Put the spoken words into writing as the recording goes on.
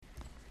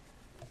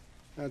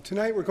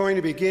Tonight we're going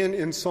to begin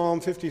in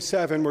Psalm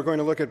 57. We're going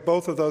to look at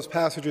both of those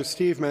passages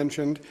Steve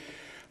mentioned.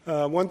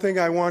 One thing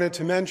I wanted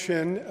to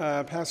mention,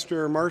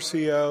 Pastor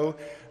Marcio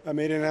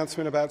made an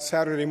announcement about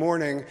Saturday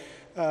morning.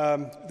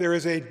 There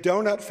is a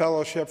donut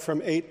fellowship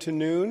from 8 to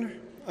noon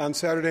on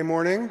Saturday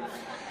morning.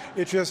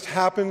 It just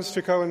happens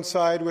to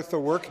coincide with the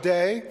work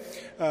day.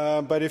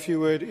 But if you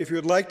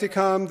would like to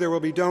come, there will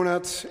be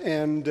donuts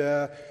and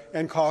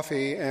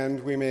coffee,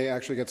 and we may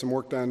actually get some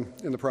work done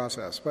in the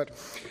process. But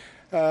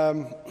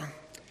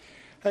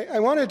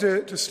I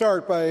wanted to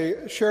start by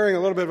sharing a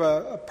little bit of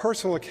a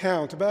personal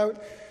account.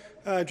 About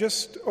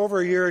just over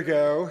a year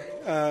ago,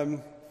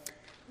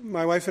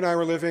 my wife and I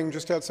were living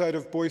just outside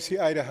of Boise,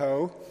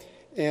 Idaho,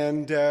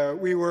 and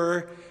we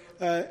were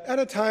at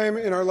a time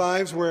in our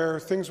lives where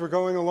things were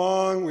going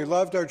along. We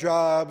loved our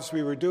jobs.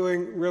 We were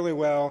doing really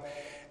well.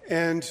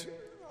 And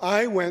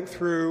I went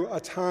through a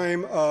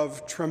time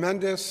of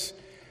tremendous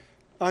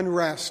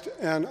unrest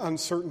and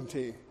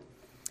uncertainty.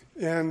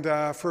 And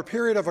for a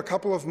period of a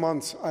couple of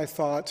months, I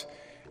thought,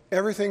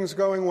 everything's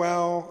going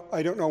well.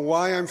 I don't know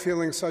why I'm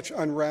feeling such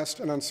unrest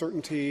and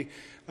uncertainty.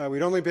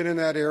 We'd only been in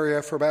that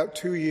area for about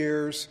 2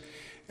 years,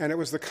 and it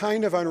was the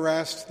kind of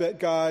unrest that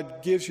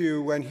God gives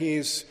you when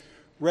He's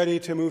ready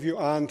to move you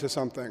on to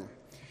something.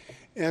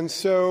 And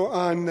so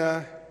on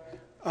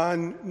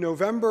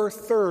November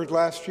 3rd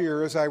last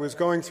year, as I was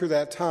going through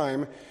that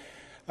time,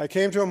 I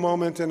came to a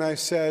moment and I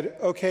said,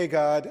 okay,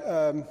 God,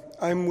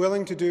 I'm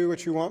willing to do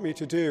what you want me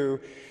to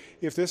do.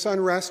 If this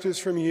unrest is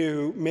from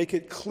you, make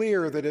it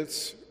clear that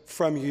it's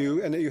from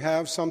you and that you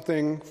have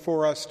something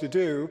for us to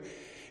do.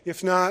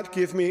 If not,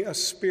 give me a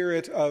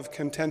spirit of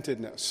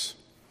contentedness.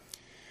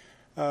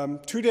 2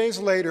 days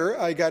later,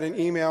 I got an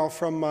email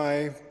from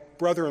my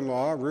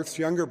brother-in-law, Ruth's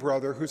younger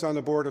brother, who's on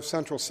the board of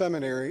Central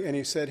Seminary, and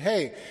he said,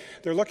 hey,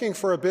 they're looking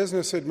for a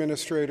business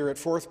administrator at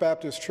Fourth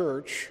Baptist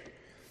Church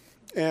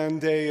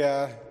and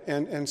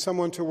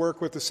someone to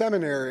work with the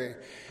seminary.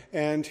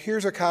 And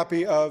here's a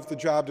copy of the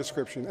job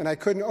description. And I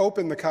couldn't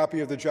open the copy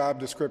of the job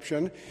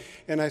description.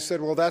 And I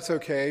said, well, that's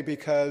okay,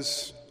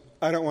 because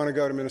I don't want to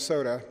go to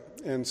Minnesota,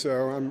 and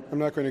so I'm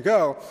not going to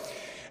go.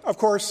 Of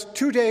course,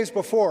 2 days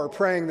before,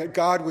 praying that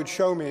God would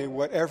show me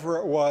whatever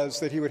it was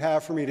that He would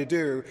have for me to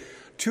do,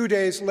 2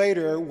 days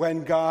later,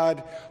 when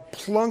God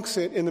plunks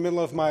it in the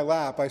middle of my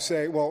lap, I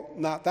say, well,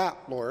 not that,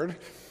 Lord.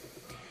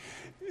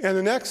 And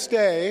the next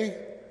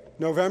day,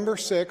 November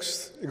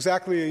 6th,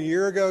 exactly a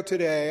year ago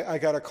today, I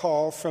got a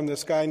call from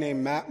this guy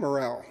named Matt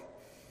Morrell.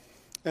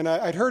 And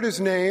I'd heard his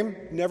name,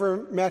 never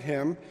met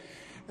him,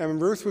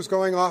 and Ruth was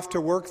going off to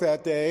work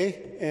that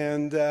day,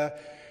 and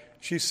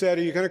she said,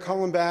 are you going to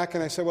call him back?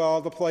 And I said,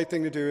 well, the polite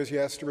thing to do is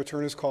yes, to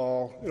return his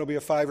call. It'll be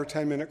a 5 or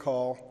 10 minute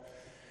call.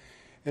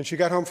 And she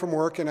got home from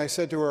work, and I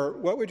said to her,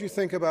 what would you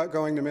think about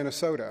going to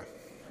Minnesota?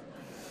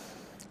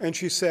 And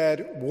she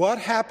said, what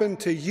happened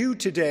to you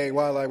today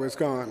while I was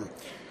gone?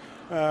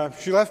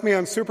 She left me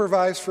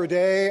unsupervised for a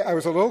day. I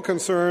was a little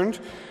concerned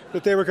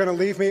that they were going to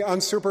leave me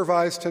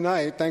unsupervised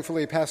tonight.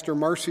 Thankfully, Pastor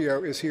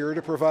Marcio is here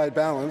to provide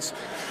balance.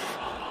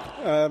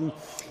 But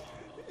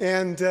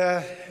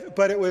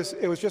it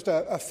was just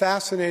a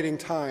fascinating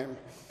time.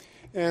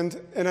 And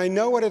I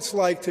know what it's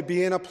like to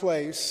be in a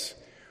place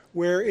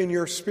where in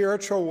your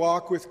spiritual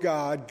walk with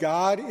God,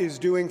 God is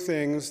doing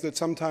things that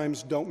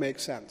sometimes don't make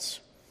sense.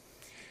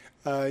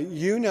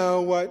 You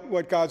know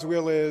what God's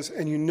will is,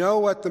 and you know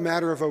what the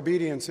matter of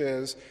obedience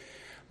is,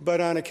 but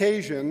on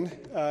occasion,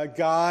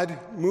 God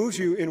moves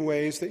you in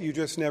ways that you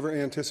just never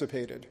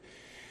anticipated.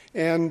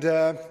 And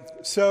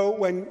so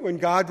when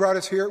God brought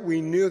us here,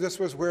 we knew this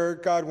was where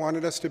God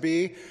wanted us to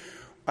be.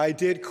 I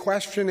did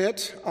question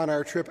it on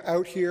our trip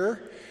out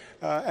here.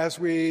 As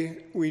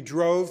we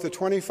drove the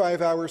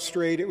 25 hours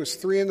straight, it was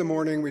 3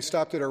 a.m. We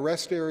stopped at a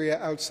rest area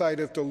outside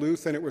of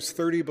Duluth, and it was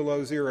 30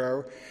 below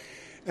zero.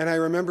 And I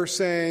remember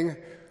saying,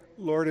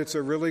 Lord, it's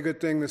a really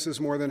good thing this is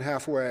more than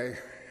halfway.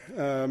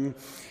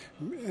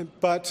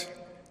 But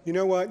you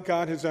know what?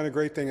 God has done a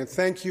great thing. And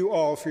thank you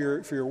all for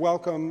your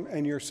welcome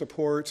and your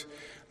support.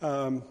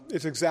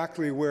 It's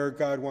exactly where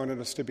God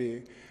wanted us to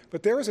be.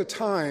 But there was a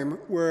time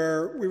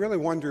where we really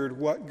wondered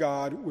what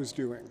God was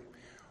doing.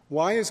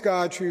 Why is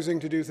God choosing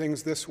to do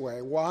things this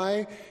way?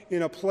 Why,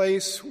 in a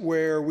place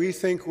where we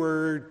think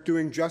we're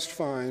doing just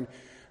fine,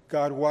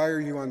 God, why are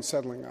you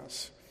unsettling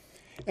us?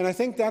 And I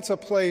think that's a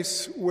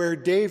place where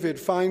David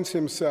finds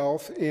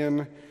himself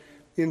in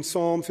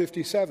Psalm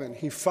 57.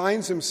 He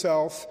finds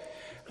himself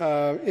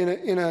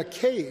in a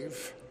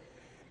cave,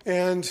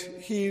 and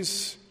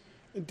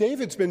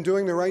David's been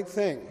doing the right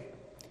thing.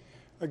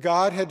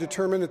 God had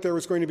determined that there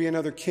was going to be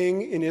another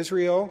king in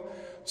Israel.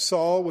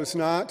 Saul was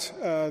not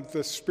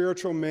the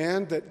spiritual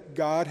man that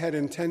God had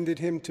intended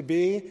him to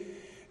be.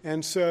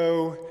 And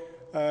so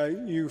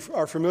you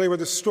are familiar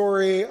with the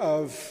story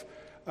of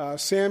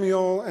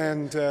Samuel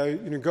and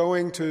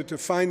going to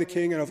find the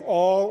king, and of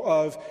all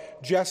of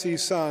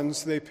Jesse's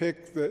sons, they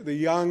picked the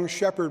young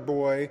shepherd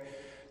boy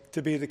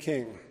to be the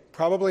king.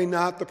 Probably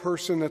not the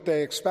person that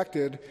they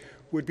expected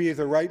would be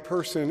the right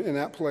person in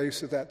that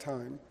place at that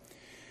time.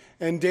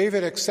 And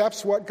David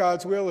accepts what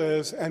God's will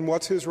is, and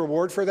what's his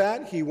reward for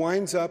that? He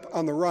winds up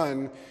on the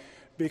run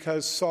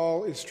because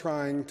Saul is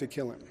trying to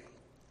kill him.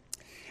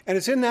 And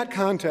it's in that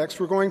context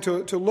we're going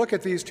to look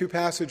at these two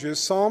passages.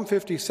 Psalm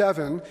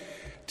 57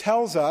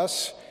 tells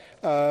us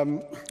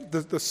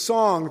the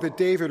song that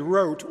David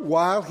wrote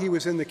while he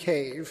was in the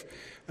cave.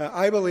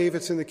 I believe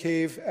it's in the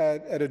cave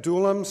at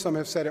Adullam. Some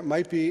have said it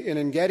might be in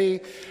En-Gedi.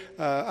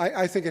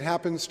 I think it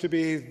happens to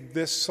be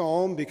this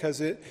psalm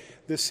because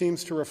this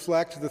seems to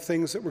reflect the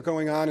things that were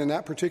going on in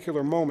that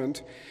particular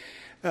moment.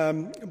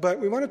 But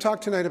we want to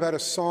talk tonight about a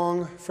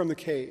song from the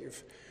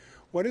cave.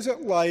 What is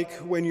it like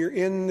when you're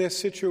in this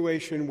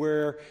situation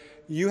where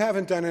you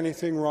haven't done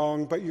anything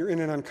wrong, but you're in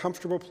an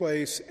uncomfortable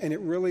place and it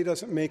really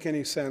doesn't make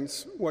any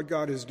sense what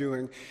God is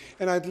doing?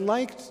 And I'd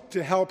like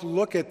to help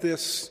look at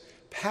this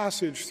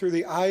passage through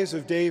the eyes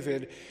of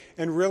David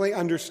and really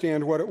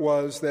understand what it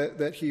was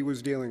that he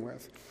was dealing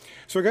with.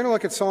 So we're going to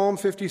look at Psalm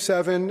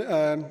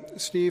 57.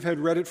 Steve had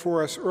read it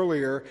for us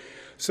earlier.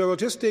 So we'll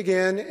just dig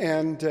in,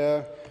 and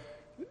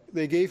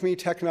they gave me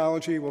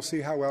technology. We'll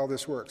see how well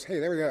this works. Hey,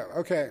 there we go.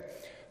 Okay.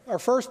 Our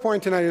first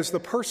point tonight is the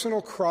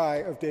personal cry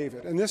of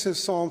David, and this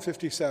is Psalm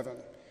 57.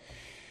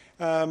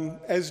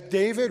 As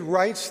David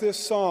writes this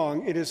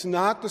song, it is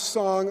not the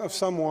song of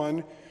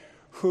someone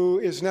who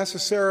is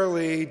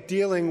necessarily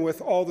dealing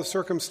with all the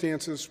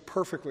circumstances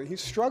perfectly.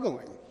 He's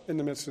struggling in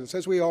the midst of this,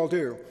 as we all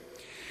do.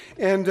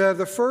 And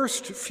the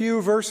first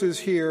few verses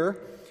here,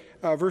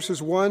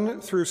 verses 1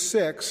 through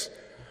 6,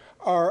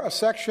 are a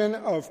section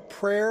of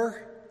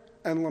prayer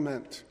and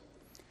lament.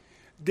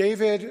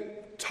 David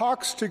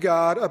talks to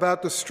God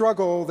about the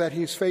struggle that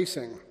he's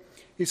facing.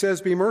 He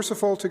says, "Be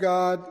merciful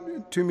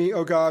to me,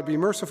 O God, be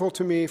merciful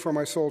to me, for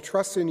my soul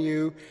trusts in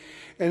you.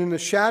 And in the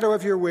shadow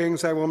of your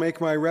wings I will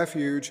make my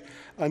refuge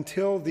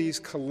until these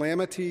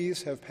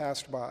calamities have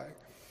passed by."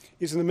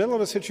 He's in the middle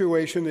of a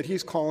situation that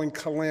he's calling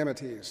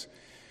calamities.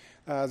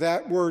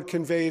 That word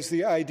conveys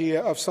the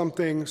idea of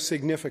something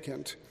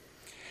significant.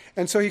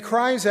 And so he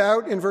cries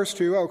out in verse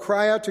 2, "I'll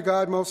cry out to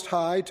God Most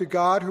High, to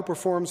God who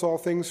performs all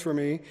things for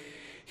me.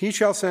 He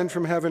shall send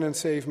from heaven and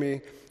save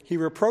me. He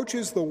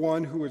reproaches the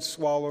one who would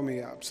swallow me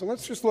up." So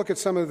let's just look at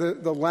some of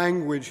the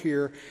language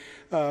here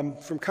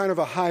from kind of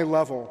a high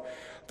level.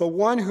 The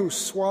one who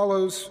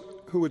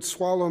would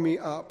swallow me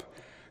up,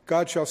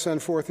 God shall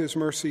send forth his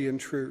mercy and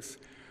truth.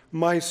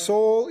 My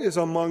soul is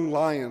among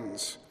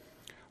lions.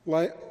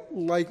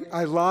 Like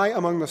I lie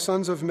among the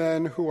sons of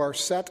men who are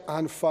set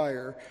on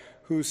fire,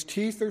 whose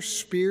teeth are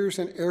spears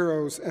and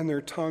arrows, and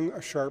their tongue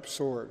a sharp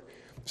sword.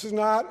 This is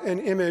not an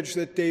image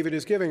that David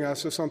is giving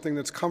us of something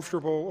that's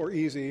comfortable or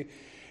easy.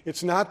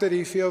 It's not that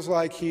he feels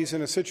like he's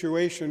in a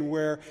situation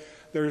where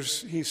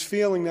he's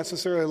feeling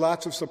necessarily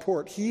lots of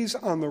support. He's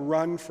on the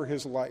run for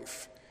his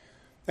life,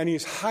 and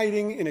he's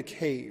hiding in a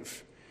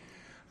cave,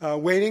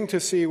 waiting to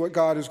see what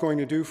God is going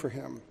to do for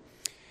him.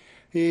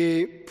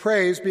 He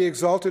prays, "Be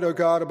exalted, O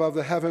God, above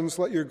the heavens.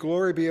 Let your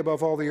glory be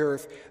above all the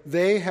earth.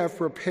 They have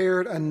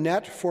prepared a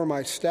net for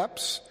my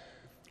steps.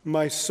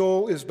 My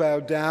soul is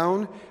bowed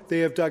down. They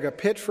have dug a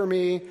pit for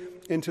me.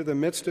 Into the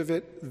midst of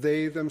it,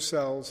 they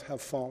themselves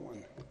have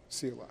fallen."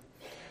 Selah.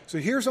 So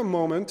here's a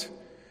moment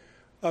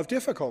of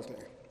difficulty.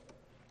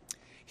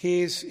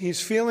 He's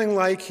feeling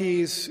like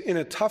he's in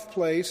a tough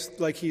place,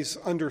 like he's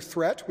under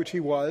threat, which he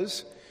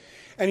was.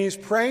 And he's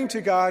praying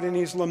to God, and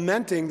he's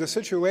lamenting the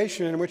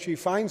situation in which he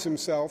finds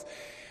himself.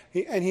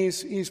 And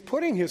he's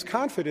putting his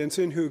confidence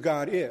in who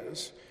God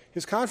is.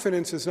 His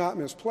confidence is not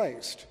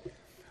misplaced.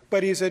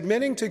 But he's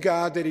admitting to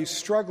God that he's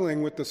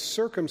struggling with the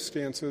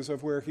circumstances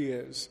of where he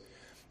is,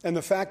 and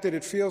the fact that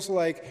it feels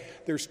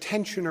like there's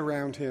tension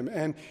around him,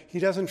 and he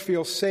doesn't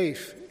feel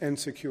safe and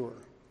secure.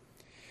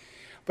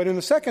 But in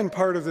the second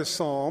part of this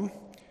psalm,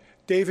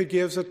 David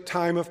gives a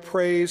time of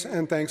praise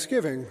and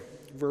thanksgiving.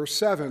 Verse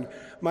 7,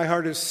 "My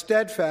heart is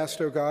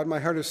steadfast, O God, my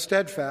heart is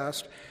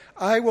steadfast.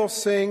 I will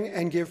sing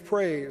and give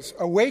praise.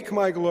 Awake,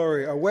 my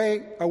glory,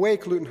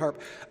 awake, lute and harp.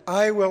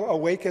 I will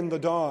awaken the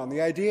dawn." The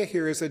idea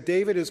here is that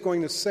David is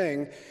going to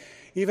sing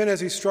even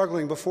as he's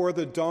struggling before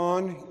the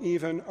dawn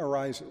even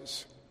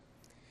arises.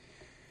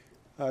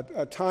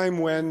 A time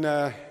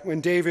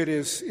when David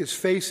is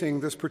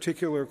facing this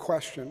particular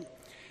question.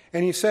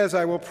 And he says,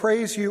 "I will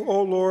praise you,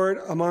 O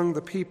Lord, among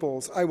the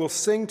peoples. I will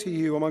sing to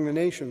you among the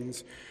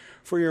nations.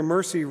 For your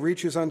mercy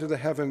reaches unto the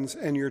heavens,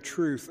 and your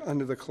truth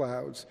unto the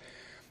clouds."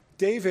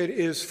 David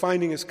is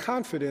finding his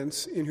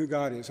confidence in who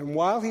God is. And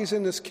while he's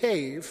in this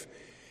cave,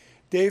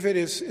 David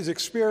is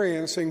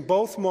experiencing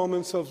both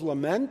moments of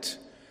lament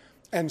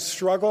and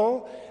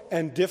struggle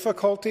and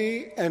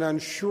difficulty and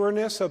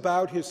unsureness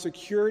about his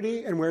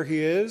security and where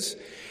he is.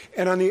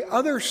 And on the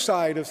other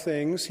side of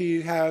things,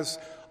 he has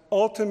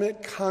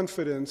ultimate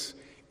confidence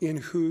in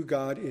who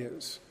God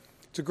is.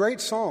 It's a great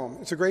psalm.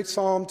 It's a great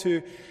psalm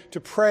to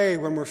pray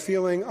when we're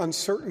feeling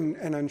uncertain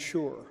and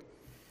unsure.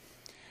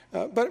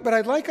 But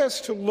I'd like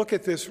us to look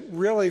at this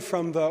really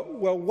from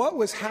what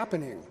was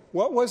happening?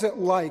 What was it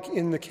like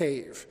in the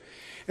cave?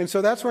 And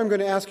so that's where I'm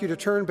going to ask you to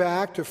turn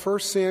back to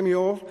 1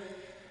 Samuel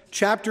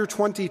chapter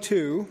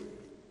 22.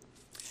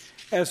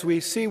 as we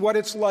see what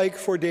it's like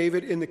for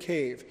David in the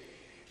cave.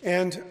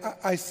 And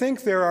I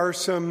think there are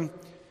some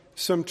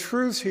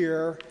truths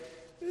here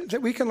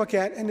that we can look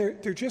at, and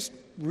they're just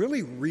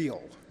really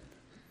real.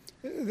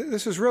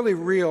 This is really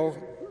real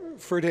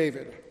for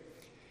David.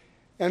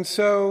 And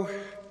so,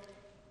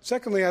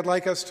 secondly, I'd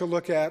like us to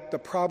look at the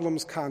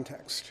problem's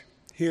context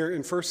here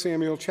in 1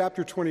 Samuel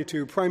chapter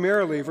 22,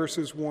 primarily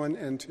verses 1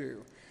 and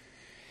 2.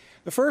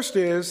 The first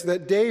is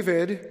that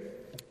David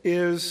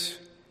is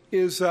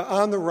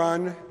on the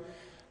run.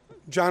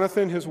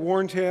 Jonathan has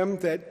warned him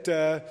that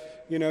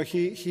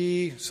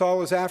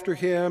Saul is after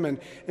him,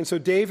 and so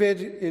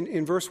David,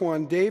 in verse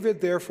 1, David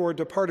therefore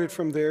departed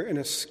from there and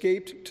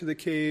escaped to the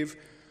cave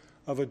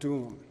of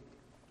Adullam.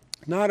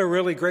 Not a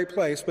really great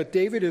place, but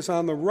David is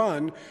on the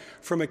run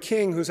from a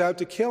king who's out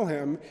to kill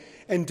him,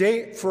 and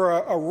for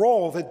a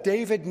role that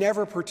David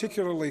never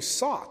particularly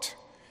sought.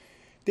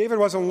 David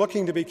wasn't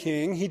looking to be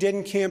king. He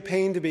didn't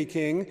campaign to be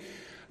king.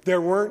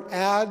 There weren't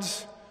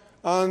ads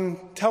on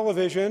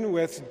television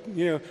with,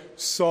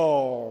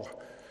 Saul,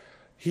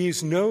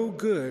 he's no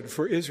good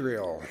for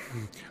Israel.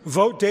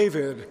 Vote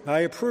David. I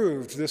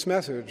approved this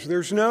message.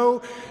 There's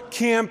no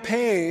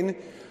campaign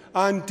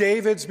on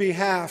David's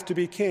behalf to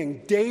be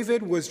king.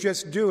 David was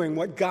just doing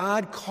what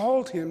God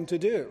called him to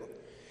do.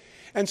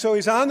 And so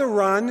he's on the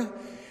run,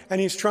 and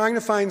he's trying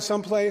to find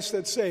someplace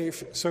that's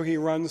safe, so he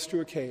runs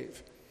to a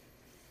cave.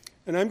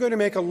 And I'm going to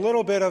make a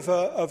little bit of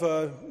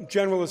a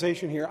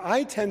generalization here.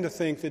 I tend to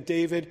think that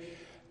David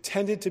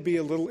tended to be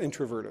a little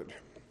introverted.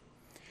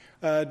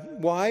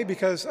 Why?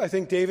 Because I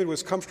think David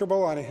was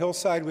comfortable on a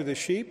hillside with his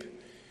sheep.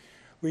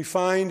 We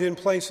find in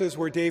places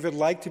where David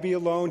liked to be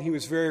alone, he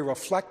was very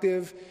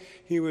reflective.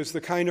 He was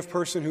the kind of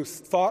person who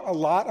thought a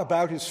lot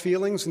about his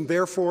feelings, and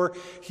therefore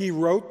he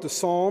wrote the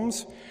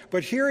Psalms.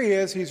 But here he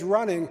is, he's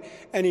running,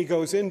 and he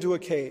goes into a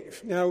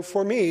cave. Now,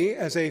 for me,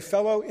 as a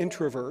fellow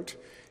introvert,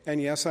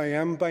 and yes, I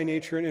am by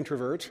nature an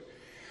introvert,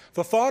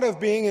 the thought of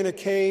being in a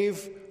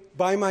cave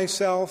by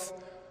myself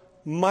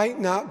might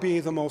not be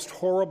the most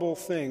horrible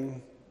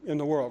thing in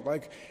the world.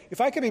 Like,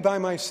 if I could be by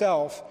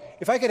myself,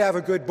 if I could have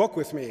a good book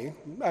with me,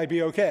 I'd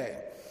be okay.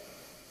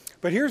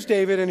 But here's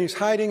David, and he's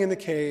hiding in the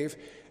cave.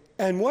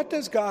 And what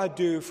does God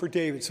do for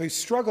David? So he's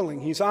struggling.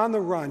 He's on the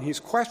run. He's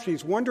questioning.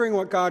 He's wondering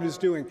what God is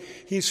doing.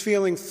 He's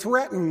feeling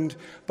threatened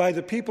by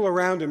the people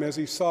around him, as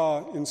he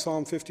saw in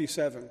Psalm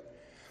 57.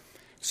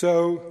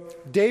 So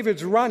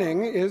David's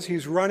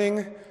he's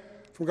running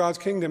from God's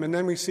kingdom. And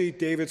then we see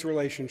David's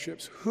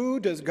relationships.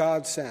 Who does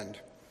God send?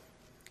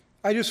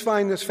 I just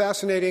find this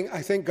fascinating.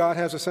 I think God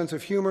has a sense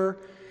of humor,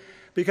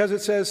 because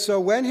it says, so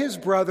when his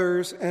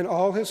brothers and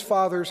all his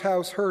father's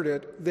house heard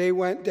it, they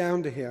went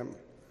down to him.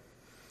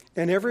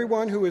 And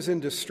everyone who was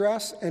in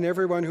distress, and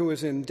everyone who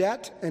was in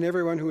debt, and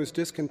everyone who was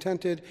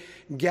discontented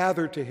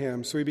gathered to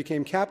him. So he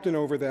became captain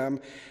over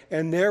them,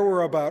 and there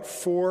were about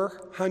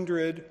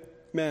 400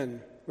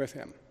 men with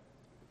him.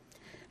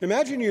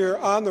 Imagine you're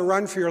on the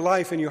run for your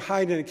life and you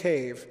hide in a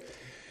cave,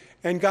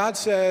 and God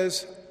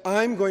says,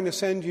 I'm going to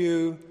send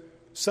you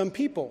some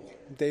people,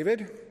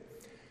 David.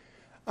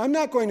 I'm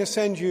not going to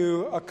send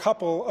you a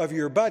couple of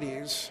your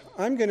buddies.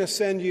 I'm going to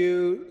send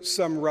you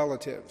some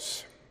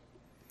relatives.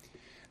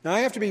 Now,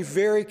 I have to be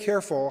very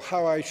careful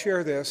how I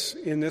share this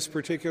in this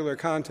particular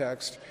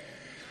context,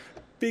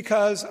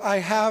 because I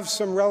have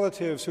some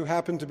relatives who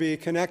happen to be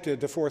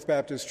connected to Fourth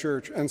Baptist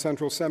Church and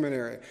Central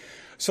Seminary.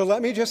 So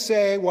let me just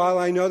say, while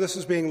I know this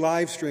is being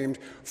live streamed,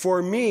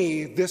 for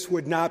me, this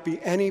would not be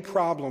any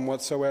problem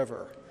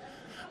whatsoever.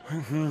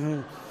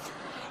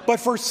 But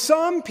for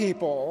some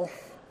people,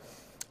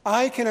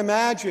 I can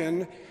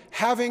imagine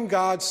having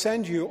God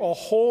send you a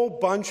whole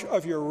bunch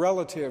of your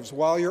relatives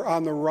while you're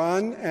on the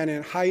run and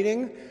in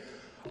hiding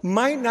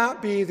might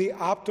not be the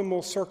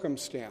optimal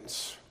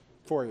circumstance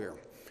for you.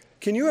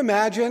 Can you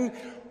imagine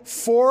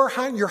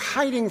you're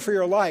hiding for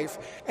your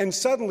life, and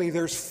suddenly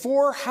there's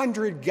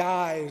 400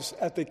 guys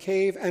at the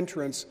cave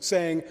entrance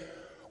saying,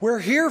 we're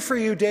here for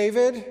you,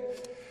 David.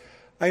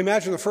 I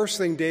imagine the first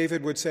thing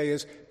David would say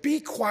is, be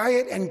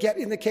quiet and get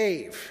in the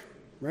cave,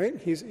 right?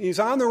 He's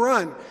on the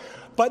run.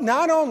 But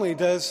not only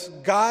does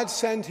God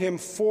send him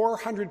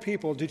 400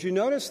 people, did you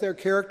notice their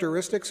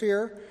characteristics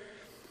here?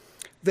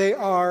 They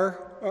are,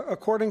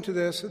 according to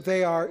this,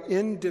 they are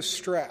in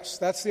distress.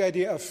 That's the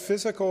idea of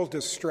physical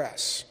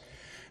distress,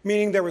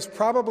 meaning there was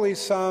probably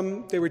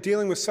they were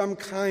dealing with some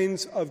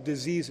kinds of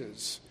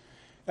diseases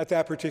at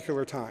that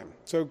particular time.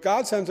 So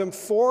God sends them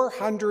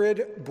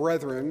 400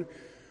 brethren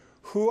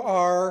who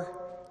are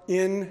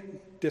in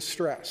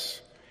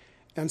distress.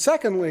 And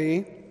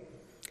secondly,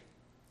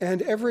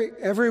 and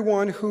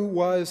everyone who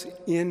was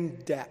in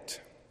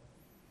debt.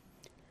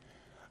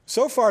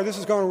 So far, this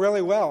is going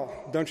really well,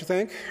 don't you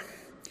think?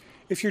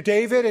 If you're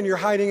David and you're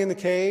hiding in the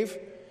cave.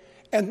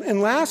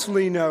 And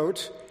lastly,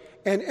 note,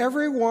 and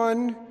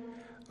everyone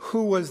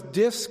who was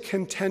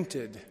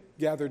discontented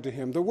gathered to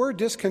him. The word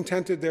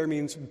discontented there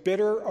means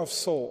bitter of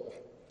soul.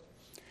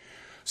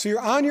 So you're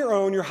on your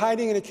own, you're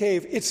hiding in a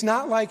cave. It's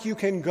not like you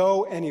can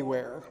go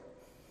anywhere.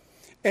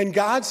 And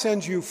God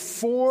sends you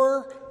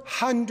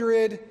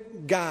 400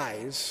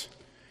 guys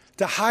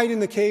to hide in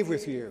the cave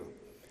with you.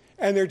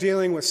 And they're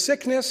dealing with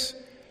sickness,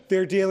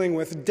 they're dealing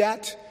with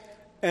debt,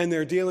 and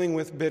they're dealing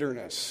with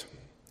bitterness.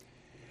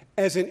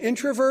 As an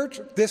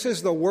introvert, this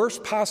is the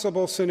worst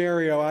possible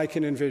scenario I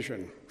can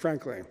envision,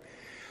 frankly.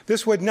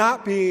 This would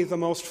not be the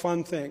most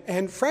fun thing.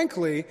 And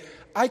frankly,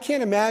 I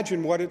can't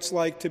imagine what it's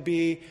like to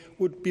be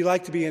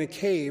in a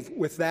cave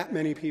with that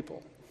many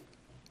people.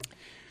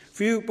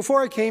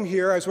 Before I came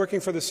here, I was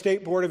working for the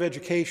State Board of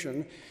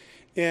Education,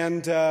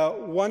 and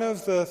one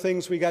of the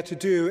things we got to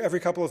do every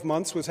couple of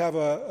months was have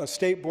a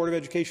State Board of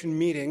Education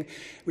meeting.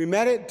 We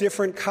met at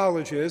different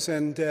colleges,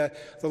 and the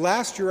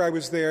last year I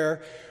was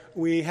there,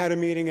 we had a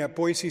meeting at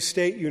Boise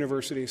State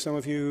University. Some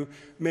of you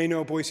may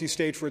know Boise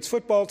State for its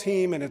football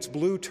team and its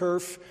blue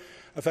turf,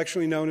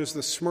 affectionately known as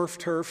the Smurf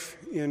turf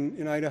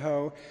in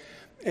Idaho.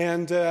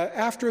 And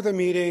after the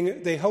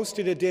meeting, they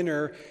hosted a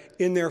dinner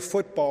in their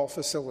football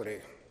facility.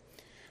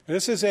 And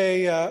this is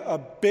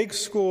a big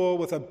school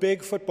with a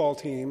big football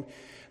team.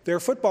 Their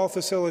football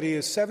facility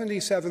is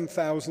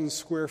 77,000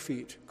 square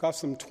feet. It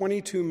cost them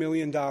 $22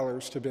 million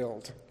to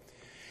build.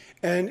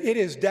 And it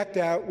is decked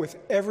out with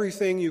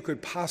everything you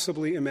could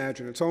possibly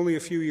imagine. It's only a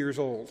few years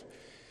old.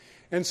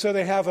 And so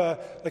they have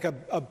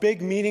a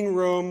big meeting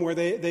room where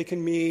they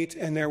can meet,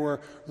 and there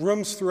were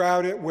rooms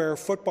throughout it where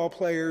football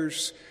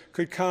players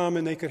could come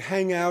and they could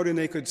hang out and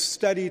they could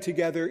study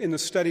together in the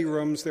study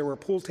rooms. There were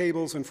pool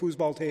tables and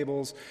foosball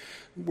tables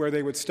where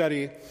they would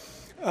study.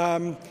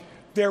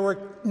 There were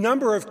a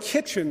number of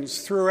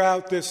kitchens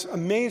throughout this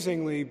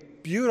amazingly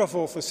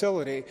beautiful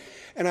facility.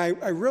 And I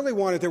really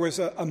wanted, there was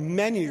a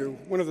menu.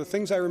 One of the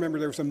things I remember,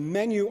 there was a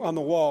menu on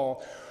the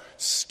wall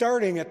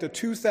starting at the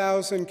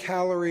 2,000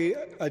 calorie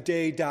a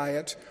day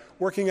diet,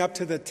 working up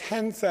to the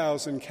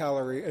 10,000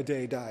 calorie a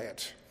day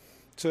diet.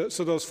 So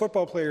those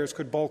football players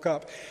could bulk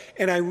up.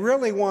 And I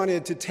really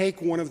wanted to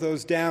take one of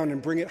those down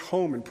and bring it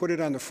home and put it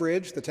on the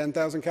fridge, the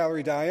 10,000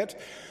 calorie diet.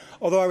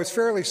 Although I was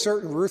fairly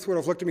certain Ruth would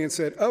have looked at me and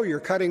said, "Oh, you're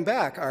cutting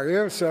back, are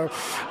you?" So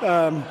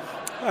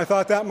I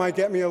thought that might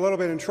get me a little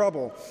bit in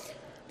trouble.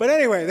 But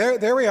anyway,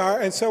 there we are.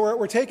 And so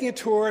we're taking a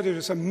tour. There's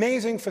this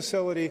amazing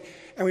facility.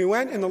 And we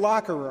went in the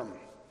locker room.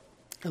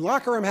 The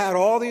locker room had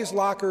all these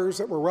lockers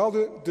that were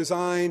well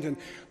designed, and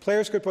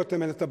players could put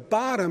them in. At the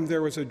bottom,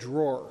 there was a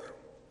drawer.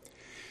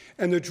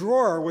 And the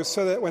drawer was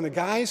so that when the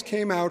guys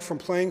came out from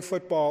playing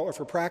football or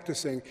for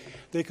practicing,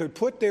 they could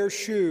put their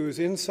shoes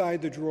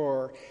inside the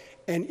drawer.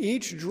 And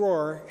each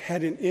drawer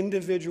had an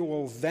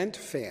individual vent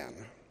fan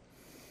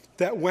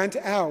that went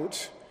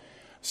out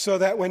so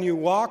that when you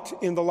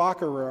walked in the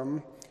locker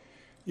room,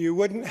 you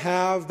wouldn't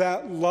have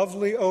that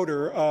lovely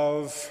odor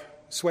of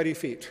sweaty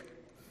feet.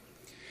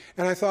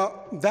 And I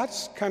thought,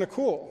 that's kind of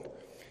cool.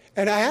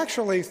 And I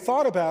actually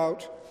thought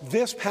about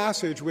this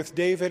passage with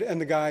David and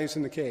the guys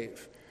in the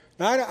cave.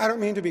 Now, I don't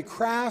mean to be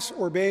crass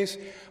or base,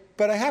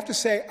 but I have to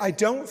say, I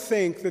don't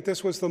think that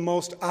this was the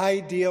most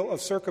ideal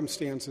of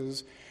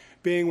circumstances,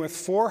 being with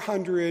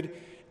 400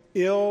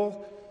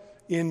 ill,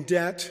 in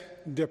debt,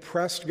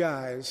 depressed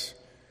guys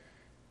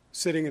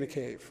sitting in a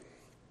cave.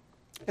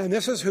 And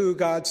this is who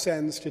God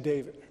sends to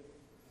David.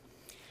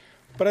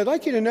 But I'd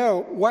like you to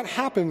know what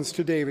happens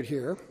to David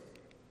here,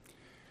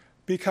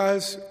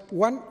 because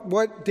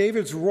what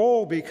David's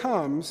role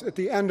becomes at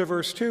the end of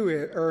verse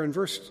 2, or in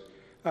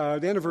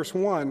the end of verse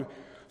 1,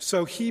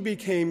 so he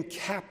became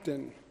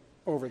captain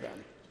over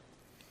them.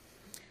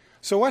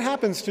 So what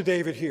happens to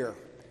David here?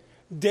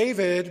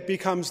 David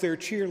becomes their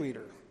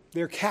cheerleader,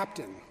 their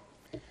captain,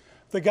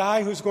 the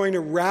guy who's going to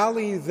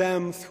rally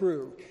them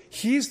through.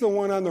 He's the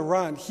one on the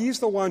run. He's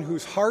the one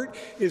whose heart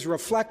is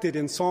reflected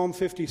in Psalm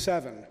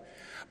 57.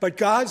 But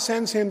God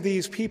sends him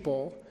these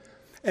people,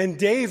 and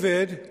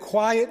David,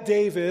 quiet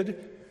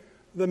David,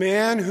 the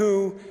man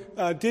who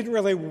didn't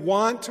really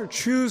want or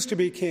choose to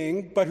be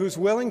king, but who's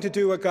willing to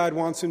do what God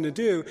wants him to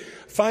do,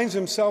 finds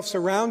himself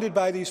surrounded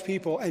by these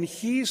people, and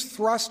he's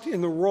thrust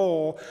in the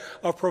role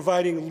of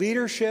providing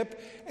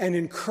leadership and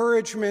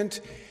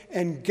encouragement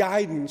and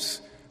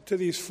guidance to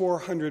these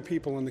 400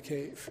 people in the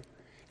cave.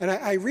 And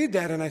I read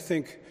that and I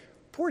think,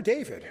 poor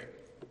David.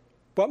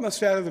 What must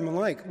that have been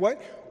like?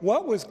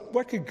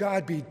 What could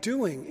God be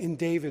doing in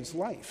David's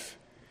life?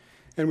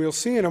 And we'll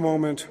see in a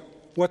moment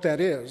what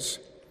that is.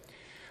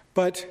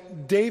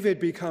 But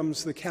David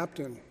becomes the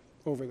captain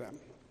over them.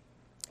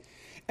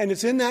 And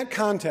it's in that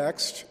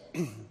context,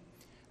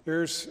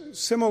 there's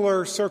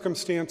similar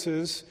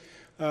circumstances,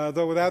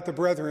 though without the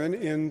brethren,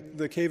 in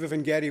the cave of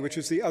En-Gedi, which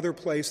is the other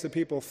place that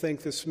people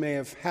think this may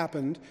have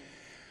happened.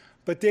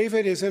 But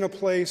David is in a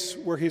place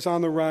where he's on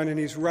the run and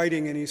he's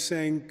writing and he's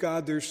saying,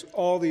 God, there's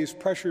all these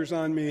pressures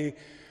on me.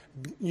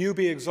 You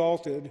be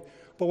exalted.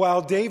 But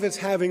while David's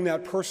having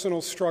that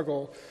personal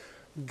struggle,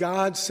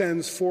 God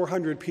sends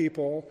 400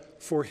 people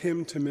for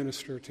him to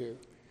minister to.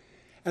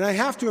 And I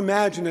have to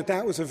imagine that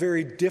that was a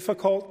very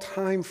difficult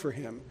time for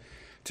him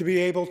to be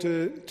able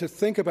to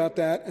think about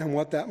that and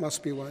what that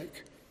must be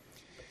like.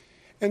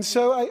 And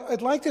so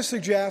I'd like to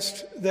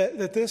suggest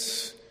that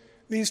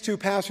these two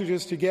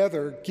passages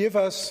together give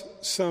us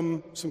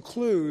some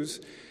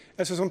clues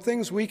as to some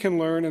things we can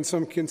learn and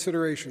some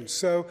considerations.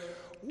 So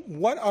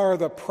what are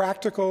the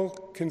practical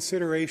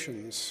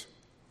considerations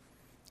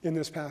in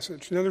this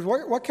passage? In other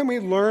words, what can we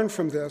learn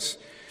from this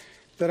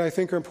that I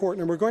think are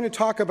important? And we're going to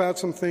talk about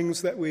some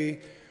things that we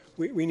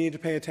need to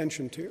pay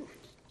attention to.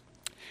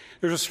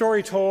 There's a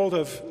story told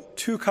of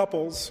two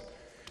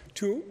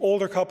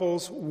older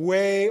couples,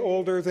 way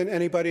older than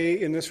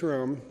anybody in this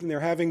room, and they're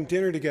having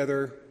dinner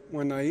together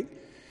one night.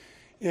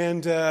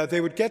 And they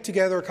would get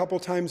together a couple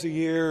times a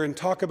year and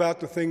talk about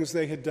the things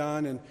they had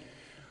done. And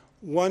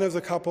one of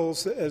the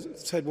couples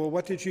said, well,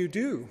 what did you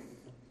do?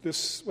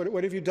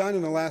 What have you done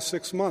in the last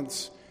 6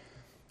 months?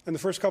 And the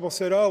first couple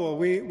said, oh, well,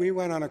 we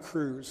went on a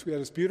cruise. We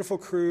had this beautiful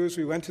cruise.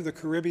 We went to the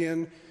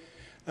Caribbean,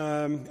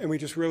 and we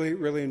just really,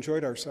 really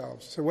enjoyed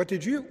ourselves. So what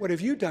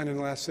have you done in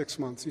the last 6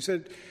 months? He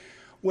said,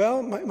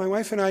 well, my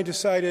wife and I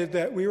decided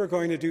that we were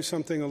going to do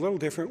something a little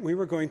different. We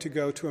were going to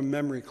go to a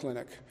memory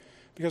clinic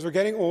because we're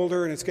getting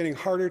older and it's getting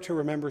harder to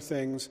remember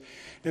things.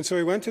 And so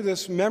we went to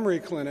this memory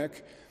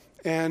clinic,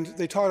 and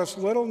they taught us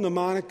little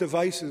mnemonic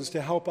devices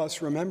to help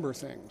us remember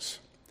things.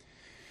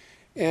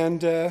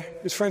 And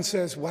his friend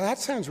says, well, that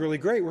sounds really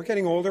great. We're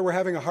getting older. We're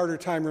having a harder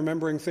time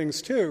remembering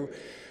things too.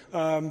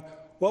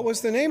 What was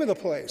the name of the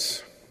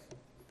place?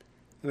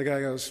 And the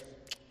guy goes,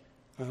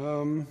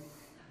 all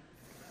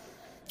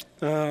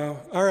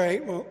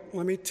right, well,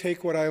 let me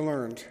take what I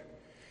learned.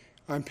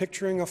 I'm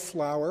picturing a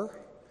flower.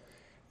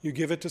 You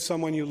give it to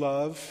someone you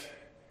love.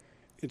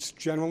 It's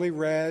generally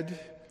red.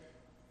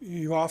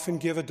 You often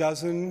give a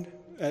dozen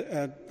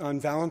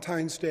on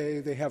Valentine's Day.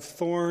 They have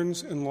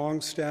thorns and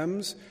long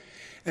stems.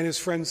 And his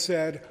friend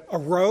said, a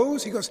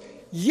rose? He goes,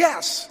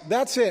 yes,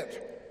 that's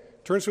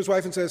it. Turns to his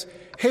wife and says,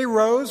 hey,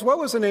 Rose, what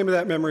was the name of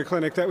that memory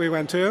clinic that we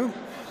went to?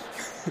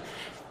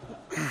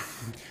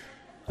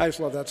 I just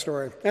love that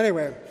story.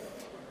 Anyway,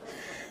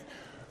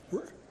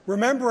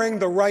 remembering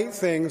the right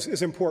things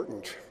is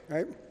important,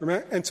 right?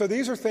 And so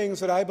these are things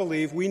that I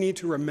believe we need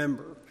to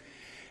remember.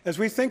 As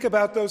we think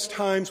about those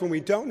times when we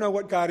don't know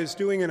what God is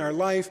doing in our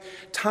life,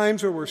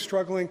 times where we're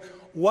struggling,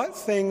 what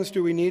things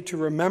do we need to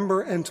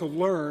remember and to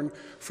learn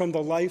from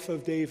the life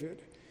of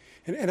David?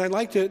 And I'd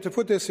like to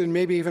put this in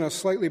maybe even a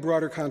slightly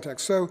broader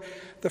context. So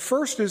the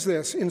first is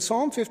this. In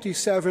Psalm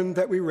 57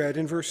 that we read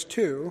in verse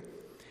 2,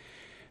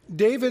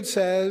 David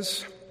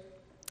says,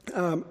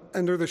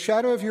 under the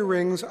shadow of your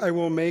wings, I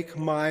will make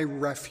my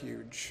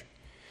refuge.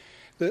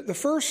 The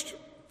first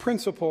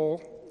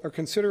principle or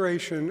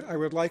consideration I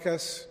would like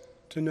us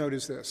to note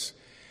is this.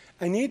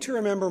 I need to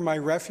remember my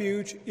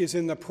refuge is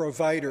in the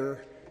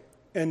provider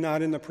and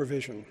not in the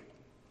provision.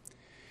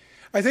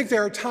 I think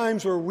there are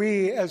times where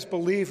we, as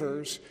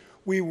believers,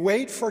 we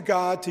wait for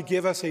God to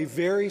give us a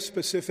very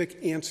specific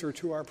answer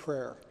to our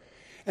prayer.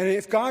 And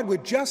if God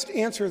would just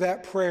answer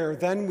that prayer,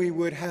 then we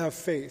would have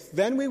faith.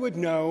 Then we would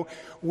know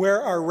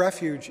where our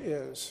refuge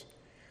is.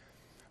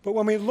 But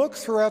when we look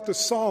throughout the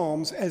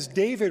Psalms, as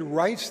David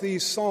writes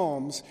these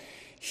Psalms,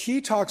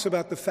 he talks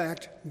about the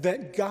fact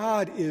that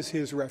God is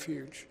his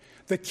refuge.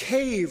 The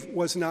cave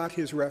was not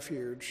his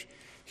refuge.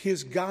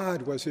 His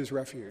God was his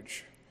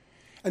refuge.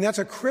 And that's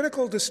a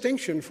critical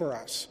distinction for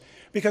us.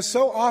 Because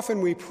so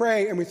often we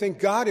pray and we think,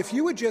 God, if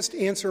you would just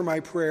answer my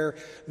prayer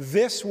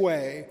this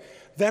way,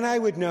 then I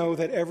would know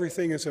that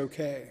everything is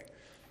okay.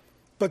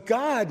 But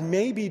God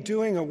may be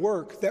doing a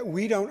work that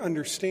we don't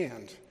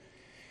understand.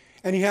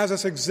 And he has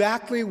us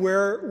exactly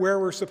where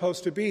we're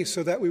supposed to be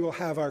so that we will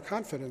have our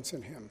confidence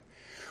in him.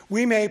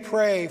 We may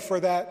pray for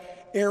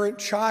that errant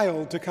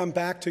child to come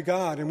back to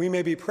God, and we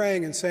may be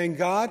praying and saying,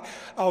 God,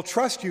 I'll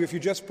trust you if you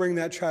just bring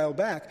that child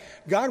back.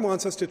 God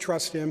wants us to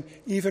trust him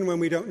even when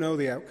we don't know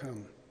the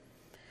outcome.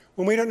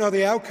 When we don't know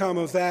the outcome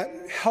of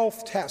that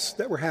health test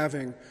that we're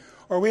having,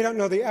 or we don't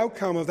know the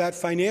outcome of that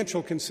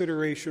financial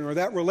consideration or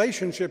that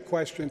relationship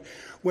question,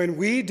 when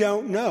we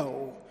don't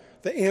know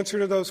the answer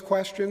to those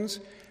questions,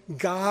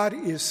 God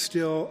is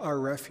still our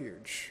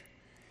refuge.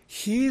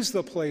 He's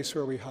the place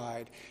where we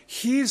hide.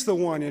 He's the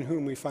one in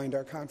whom we find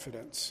our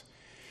confidence.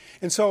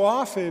 And so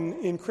often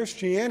in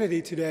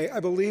Christianity today, I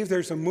believe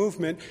there's a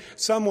movement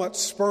somewhat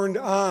spurred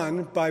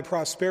on by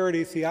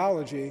prosperity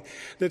theology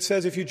that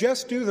says if you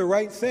just do the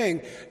right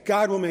thing,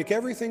 God will make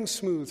everything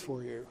smooth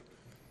for you.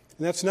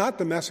 And that's not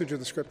the message of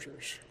the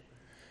Scriptures.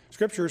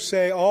 Scriptures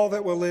say all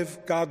that will live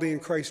godly in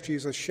Christ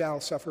Jesus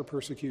shall suffer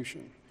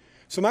persecution.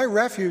 So my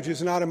refuge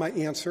is not in my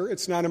answer.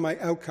 It's not in my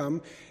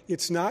outcome.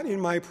 It's not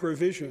in my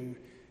provision.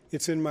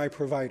 It's in my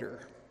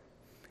provider.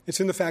 It's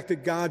in the fact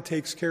that God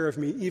takes care of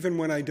me even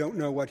when I don't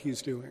know what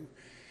he's doing.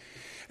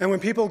 And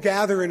when people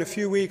gather in a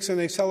few weeks and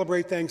they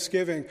celebrate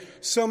Thanksgiving,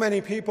 so many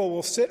people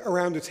will sit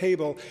around a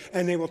table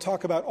and they will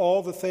talk about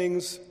all the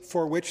things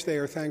for which they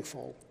are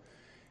thankful.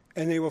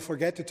 And they will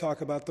forget to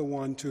talk about the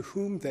one to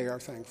whom they are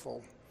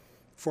thankful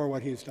for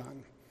what he's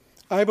done.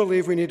 I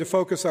believe we need to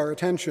focus our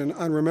attention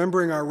on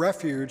remembering our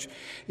refuge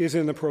is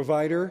in the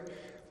provider,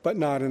 but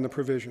not in the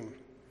provision.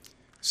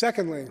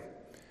 Secondly,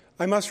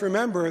 I must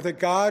remember that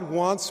God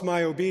wants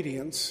my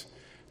obedience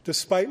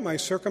despite my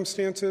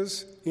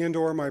circumstances and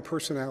or my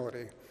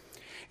personality.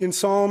 In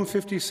Psalm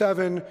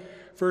 57,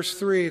 verse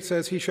 3, it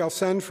says, "He shall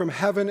send from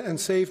heaven and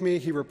save me.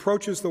 He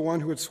reproaches the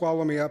one who would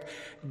swallow me up.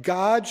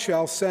 God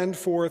shall send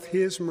forth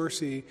his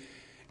mercy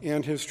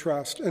and his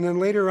trust." And then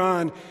later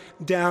on,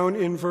 down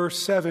in verse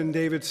 7,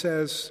 David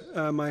says,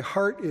 "My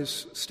heart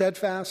is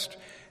steadfast,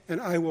 and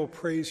I will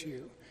praise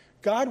you."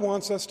 God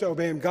wants us to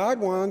obey him. God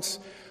wants,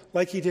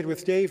 like he did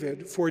with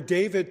David, for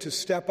David to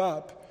step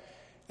up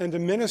and to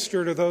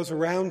minister to those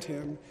around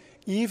him,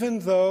 even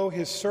though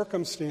his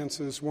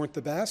circumstances weren't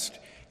the best,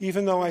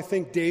 even though I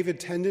think David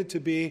tended to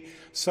be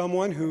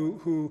someone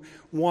who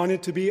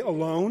wanted to be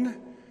alone.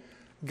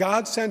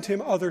 God sent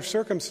him other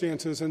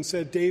circumstances and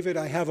said, "David,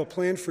 I have a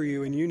plan for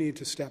you, and you need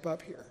to step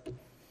up here."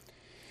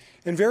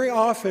 And very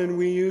often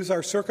we use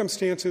our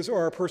circumstances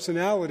or our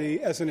personality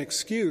as an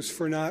excuse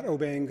for not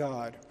obeying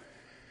God.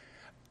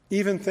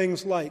 Even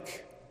things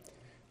like,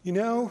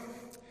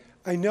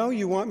 I know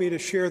you want me to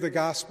share the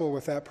gospel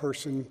with that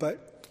person,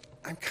 but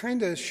I'm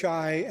kind of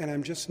shy and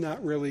I'm just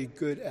not really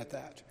good at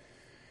that.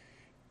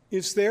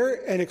 Is there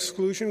an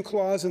exclusion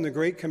clause in the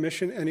Great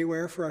Commission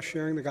anywhere for us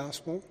sharing the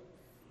gospel?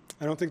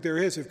 I don't think there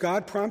is. If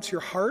God prompts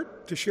your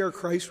heart to share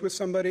Christ with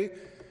somebody,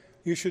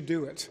 you should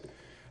do it.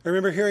 I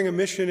remember hearing a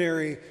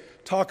missionary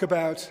talk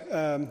about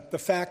the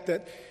fact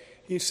that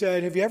he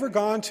said, "Have you ever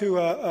gone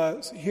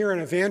to hear an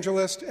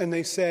evangelist and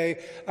they say,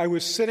 I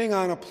was sitting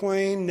on a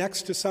plane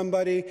next to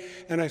somebody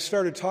and I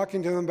started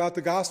talking to them about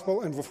the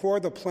gospel, and before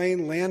the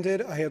plane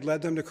landed, I had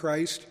led them to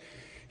Christ?"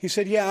 He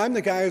said, "Yeah, I'm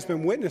the guy who's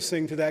been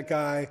witnessing to that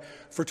guy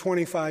for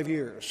 25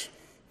 years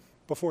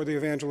before the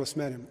evangelist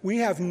met him." We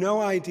have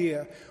no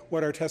idea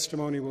what our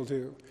testimony will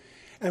do.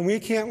 And we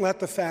can't let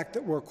the fact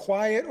that we're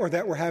quiet or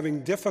that we're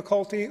having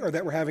difficulty or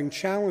that we're having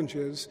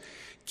challenges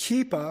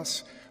keep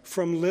us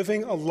from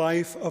living a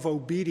life of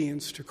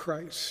obedience to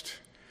Christ.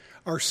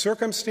 Our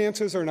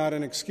circumstances are not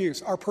an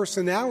excuse. Our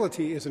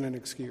personality isn't an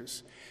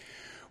excuse.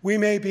 We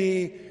may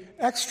be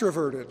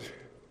extroverted.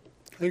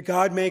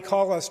 God may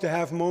call us to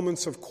have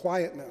moments of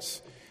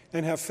quietness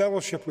and have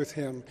fellowship with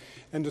him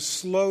and to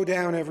slow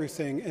down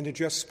everything and to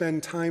just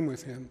spend time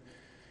with him.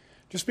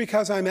 Just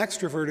because I'm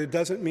extroverted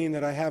doesn't mean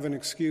that I have an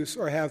excuse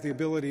or have the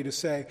ability to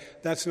say,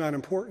 "That's not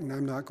important,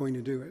 I'm not going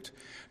to do it."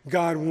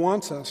 God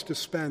wants us to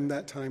spend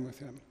that time with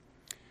him.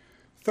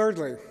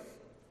 Thirdly,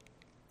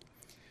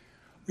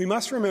 we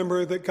must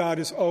remember that God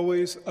is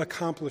always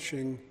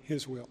accomplishing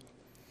his will.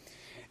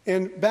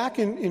 And back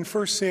in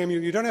 1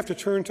 Samuel, you don't have to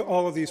turn to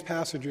all of these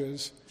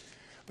passages,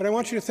 but I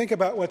want you to think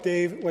about what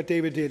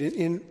David did.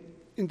 In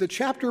the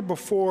chapter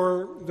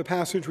before the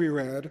passage we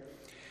read,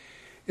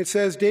 it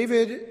says,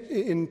 David,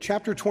 in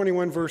chapter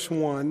 21, verse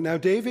 1, "Now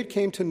David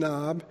came to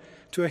Nob,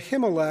 to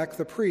Ahimelech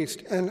the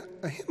priest, and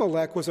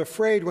Ahimelech was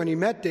afraid when he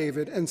met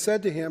David and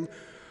said to him,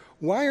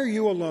 'Why are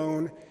you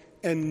alone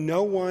and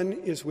no one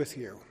is with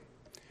you?'"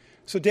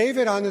 So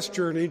David on this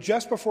journey,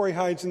 just before he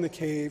hides in the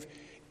cave,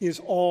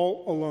 is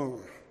all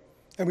alone.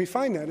 And we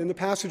find that in the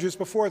passages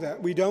before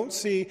that. We don't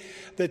see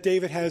that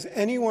David has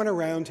anyone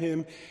around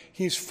him.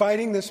 He's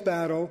fighting this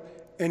battle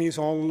and he's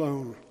all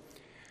alone.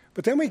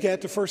 But then we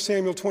get to 1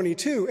 Samuel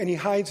 22 and he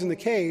hides in the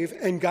cave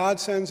and God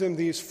sends him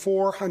these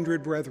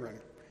 400 brethren.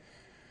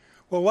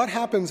 Well, what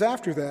happens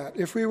after that?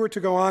 If we were to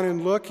go on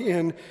and look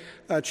in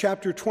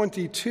chapter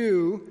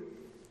 22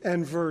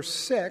 and verse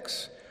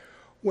 6,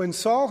 when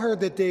Saul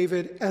heard that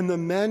David and the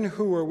men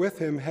who were with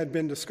him had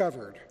been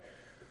discovered,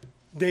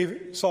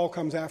 Saul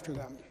comes after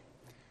them.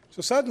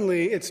 So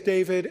suddenly it's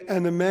David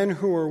and the men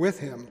who are with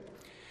him.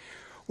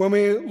 When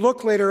we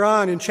look later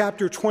on in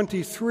chapter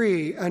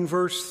 23 and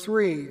verse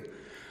 3,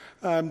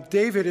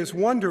 David is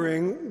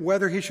wondering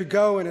whether he should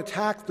go and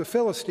attack the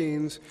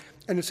Philistines.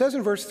 And it says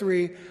in verse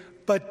 3,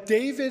 "But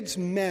David's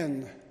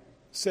men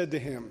said to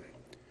him,"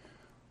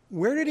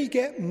 where did he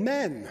get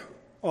men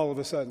all of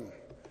a sudden?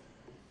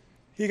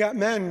 He got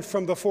men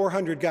from the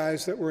 400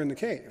 guys that were in the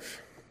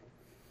cave.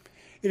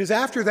 It is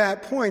after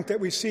that point that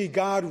we see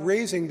God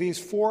raising these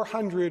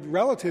 400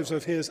 relatives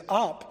of his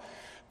up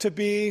to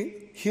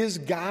be his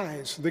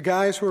guys, the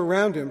guys who are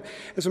around him.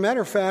 As a matter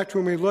of fact,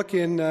 when we look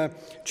in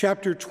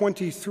chapter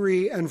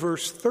 23 and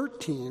verse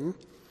 13,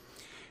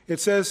 it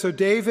says, "So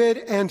David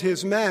and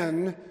his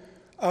men,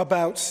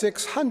 about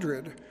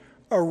 600,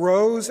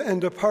 arose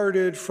and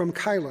departed from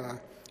Keilah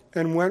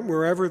and went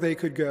wherever they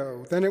could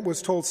go. Then it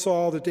was told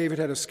Saul that David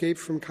had escaped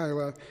from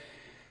Keilah,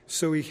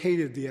 so he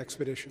hated the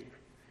expedition."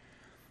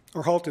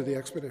 Or halted the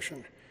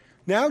expedition.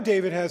 Now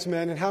David has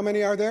men, and how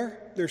many are there?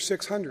 There's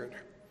 600.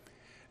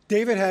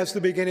 David has the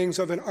beginnings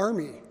of an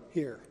army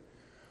here.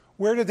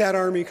 Where did that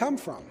army come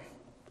from?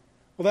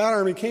 Well, that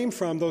army came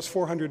from those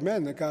 400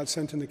 men that God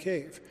sent in the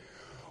cave.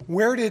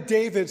 Where did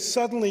David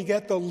suddenly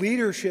get the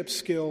leadership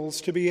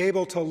skills to be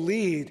able to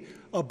lead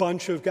a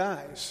bunch of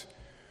guys?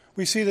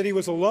 We see that he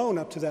was alone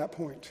up to that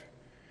point.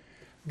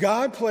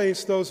 God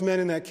placed those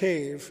men in that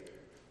cave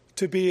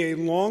to be a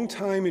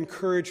long-time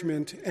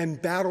encouragement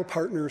and battle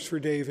partners for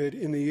David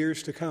in the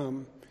years to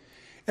come.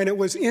 And it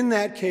was in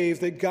that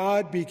cave that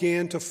God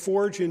began to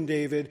forge in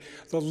David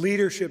the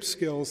leadership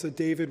skills that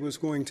David was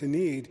going to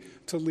need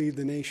to lead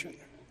the nation.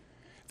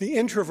 The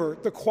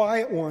introvert, the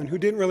quiet one who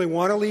didn't really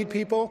want to lead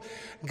people,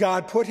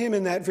 God put him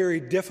in that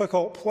very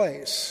difficult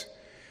place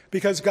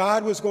because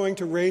God was going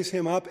to raise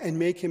him up and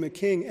make him a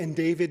king, and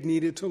David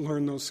needed to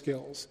learn those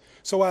skills.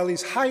 So while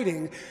he's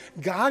hiding,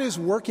 God is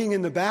working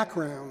in the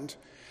background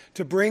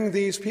to bring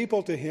these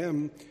people to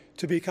him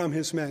to become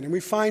his men. And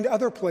we find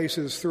other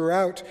places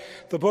throughout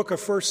the book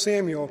of 1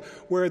 Samuel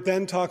where it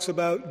then talks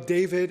about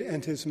David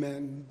and his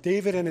men,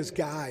 David and his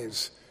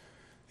guys,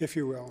 if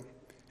you will.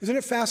 Isn't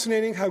it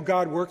fascinating how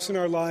God works in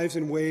our lives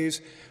in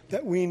ways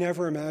that we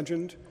never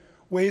imagined?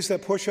 Ways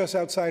that push us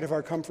outside of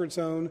our comfort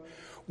zone?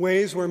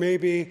 Ways where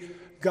maybe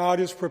God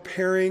is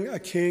preparing a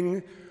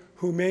king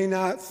who may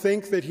not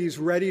think that he's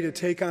ready to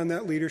take on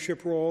that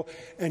leadership role,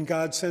 and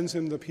God sends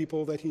him the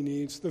people that he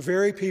needs. The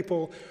very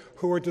people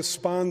who are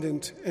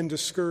despondent and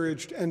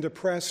discouraged and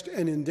depressed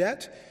and in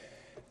debt,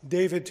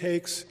 David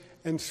takes,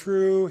 and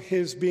through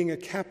his being a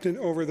captain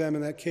over them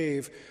in that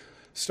cave,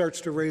 starts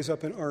to raise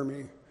up an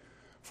army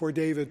for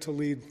David to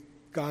lead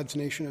God's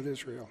nation of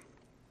Israel.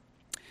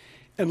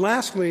 And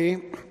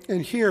lastly,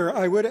 and here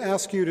I would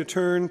ask you to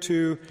turn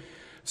to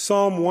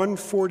Psalm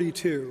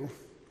 142.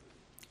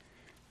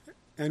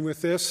 And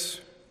with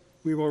this,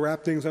 we will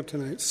wrap things up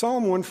tonight.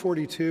 Psalm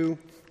 142.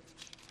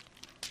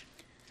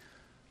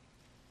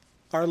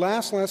 Our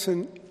last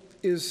lesson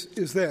is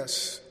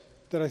this,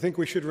 that I think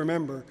we should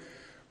remember.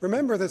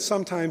 Remember that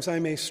sometimes I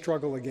may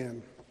struggle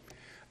again.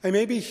 I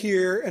may be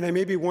here and I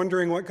may be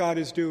wondering what God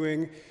is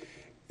doing,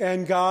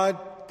 and God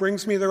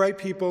brings me the right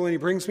people and he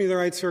brings me the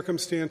right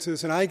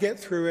circumstances, and I get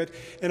through it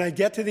and I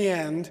get to the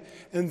end,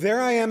 and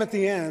there I am at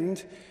the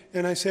end,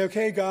 and I say,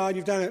 okay, God,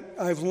 you've done it.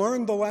 I've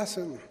learned the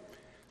lesson.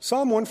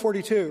 Psalm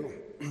 142,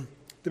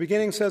 the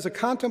beginning says, a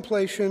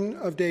contemplation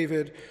of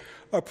David,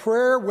 a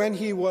prayer when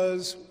he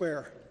was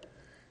where?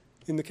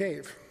 In the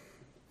cave.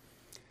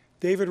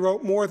 David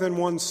wrote more than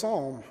one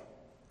psalm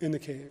in the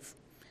cave.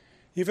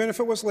 Even if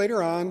it was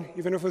later on,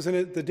 even if it was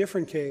in the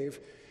different cave,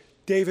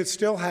 David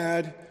still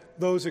had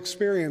those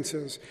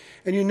experiences.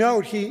 And you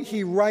note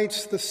he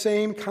writes the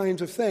same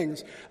kinds of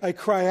things. I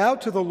cry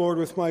out to the Lord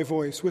with my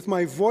voice. With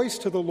my voice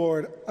to the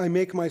Lord, I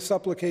make my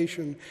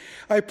supplication.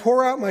 I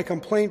pour out my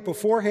complaint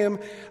before him.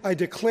 I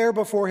declare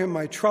before him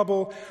my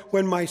trouble.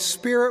 When my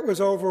spirit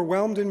was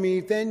overwhelmed in me,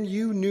 then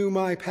you knew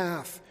my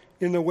path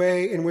in the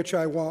way in which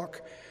I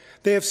walk.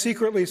 They have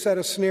secretly set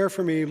a snare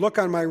for me. Look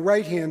on my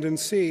right hand and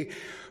see.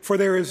 For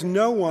there is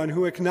no one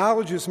who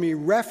acknowledges me.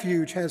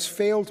 Refuge has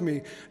failed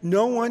me.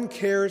 No one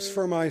cares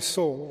for my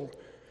soul.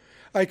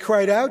 I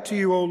cried out to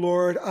you, O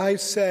Lord. I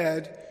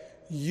said,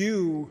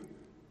 you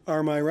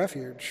are my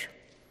refuge.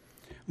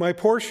 My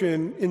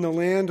portion in the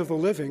land of the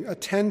living.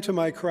 Attend to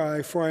my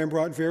cry, for I am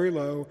brought very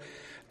low.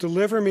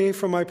 Deliver me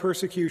from my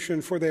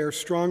persecution, for they are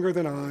stronger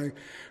than I.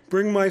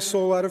 Bring my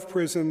soul out of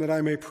prison, that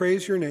I may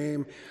praise your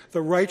name.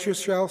 The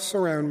righteous shall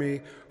surround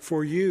me,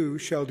 for you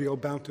shall deal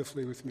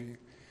bountifully with me.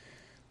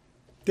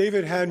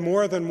 David had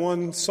more than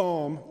one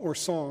psalm or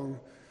song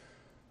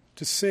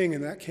to sing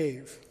in that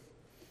cave.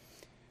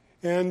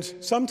 And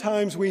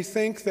sometimes we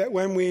think that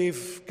when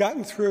we've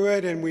gotten through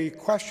it and we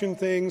question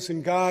things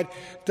and God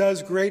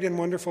does great and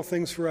wonderful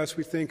things for us,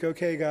 we think,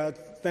 okay, God,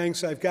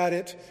 thanks, I've got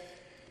it.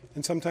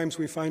 And sometimes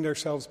we find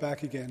ourselves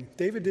back again.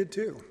 David did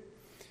too.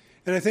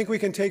 And I think we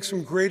can take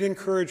some great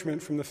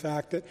encouragement from the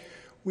fact that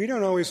we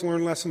don't always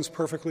learn lessons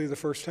perfectly the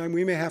first time.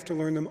 We may have to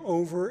learn them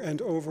over and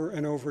over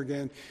and over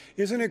again.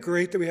 Isn't it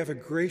great that we have a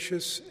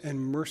gracious and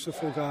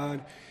merciful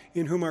God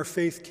in whom our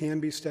faith can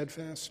be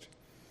steadfast?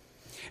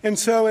 And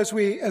so as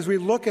we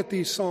look at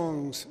these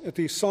songs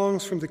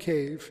from the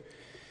cave,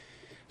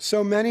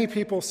 so many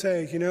people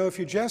say, if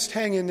you just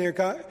hang in there,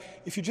 God,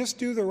 if you just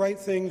do the right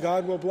thing,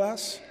 God will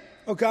bless.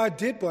 Oh, God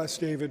did bless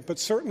David, but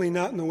certainly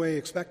not in the way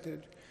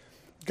expected.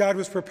 God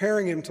was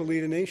preparing him to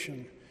lead a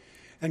nation.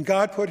 And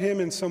God put him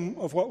in some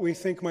of what we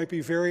think might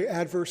be very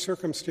adverse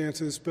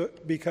circumstances,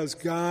 but because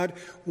God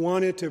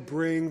wanted to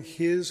bring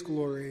his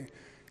glory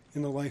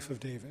in the life of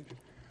David.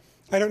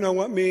 I don't know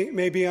what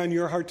may be on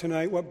your heart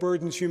tonight, what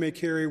burdens you may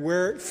carry,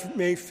 where it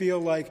may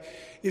feel like,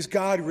 is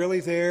God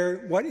really there?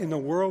 What in the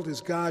world is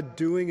God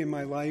doing in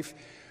my life?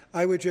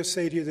 I would just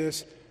say to you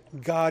this,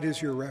 God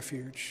is your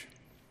refuge.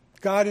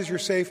 God is your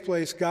safe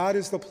place. God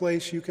is the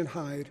place you can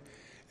hide,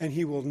 and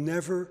he will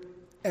never,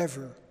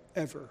 ever,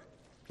 ever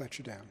let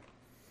you down.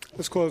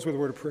 Let's close with a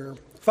word of prayer.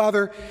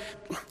 Father,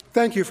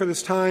 thank you for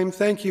this time.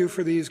 Thank you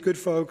for these good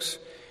folks.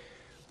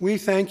 We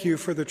thank you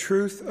for the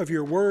truth of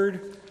your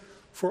word,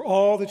 for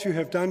all that you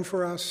have done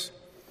for us.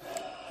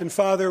 And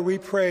Father, we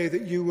pray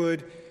that you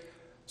would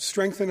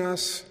strengthen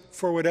us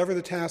for whatever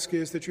the task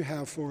is that you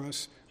have for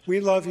us. We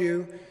love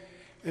you.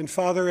 And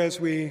Father, as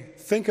we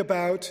think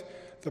about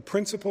the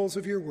principles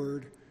of your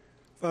word,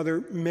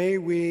 Father, may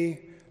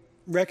we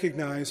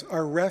recognize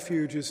our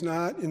refuge is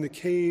not in the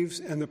caves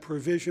and the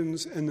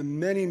provisions and the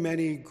many,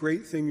 many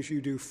great things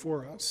you do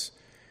for us.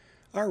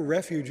 Our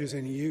refuge is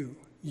in you.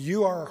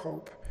 You are our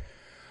hope.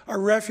 Our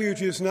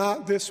refuge is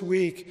not this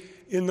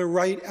week in the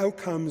right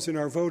outcomes in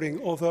our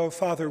voting, although,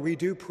 Father, we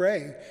do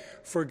pray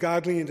for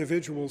godly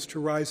individuals to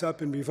rise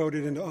up and be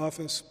voted into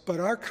office. But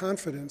our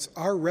confidence,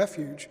 our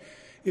refuge,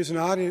 is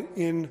not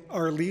in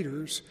our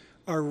leaders.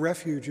 Our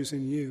refuge is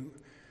in you.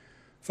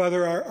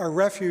 Father, our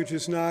refuge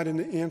is not in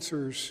the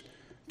answers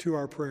to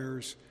our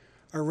prayers.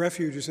 Our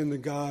refuge is in the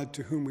God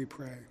to whom we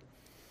pray.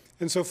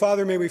 And so,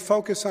 Father, may we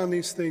focus on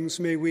these things.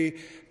 May we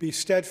be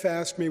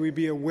steadfast. May we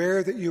be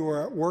aware that you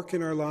are at work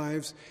in our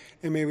lives.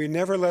 And may we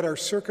never let our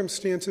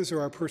circumstances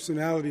or our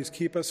personalities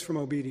keep us from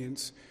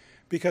obedience.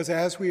 Because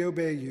as we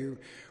obey you,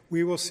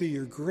 we will see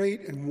your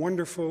great and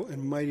wonderful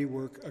and mighty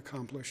work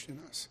accomplished in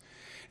us.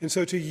 And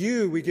so to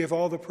you we give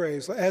all the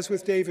praise. As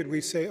with David,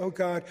 we say, oh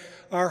God,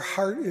 our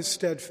heart is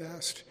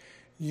steadfast.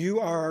 You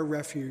are our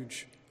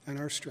refuge and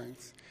our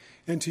strength.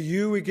 And to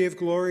you we give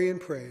glory and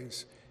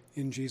praise.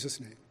 In Jesus'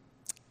 name,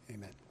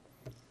 amen.